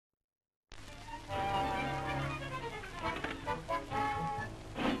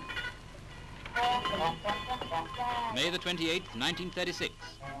May the 28th, 1936,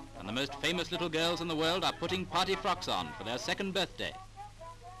 and the most famous little girls in the world are putting party frocks on for their second birthday.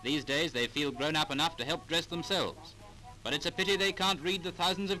 These days they feel grown up enough to help dress themselves, but it's a pity they can't read the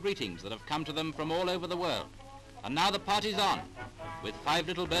thousands of greetings that have come to them from all over the world. And now the party's on, with 5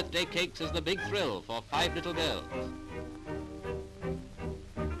 little birthday cakes as the big thrill for 5 little girls.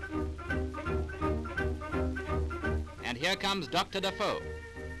 And here comes Dr. Defoe,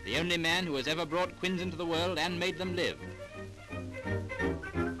 the only man who has ever brought quins into the world and made them live.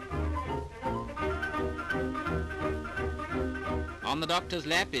 On the doctor's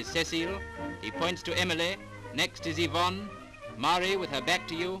lap is Cecille. He points to Emily. Next is Yvonne. Marie with her back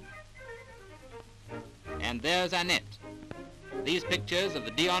to you. And there's Annette. These pictures of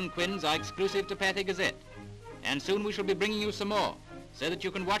the Dionne Quins are exclusive to Pathe Gazette. And soon we shall be bringing you some more, so that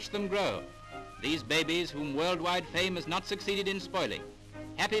you can watch them grow. These babies whom worldwide fame has not succeeded in spoiling.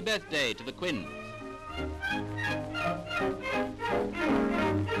 Happy birthday to the Quins.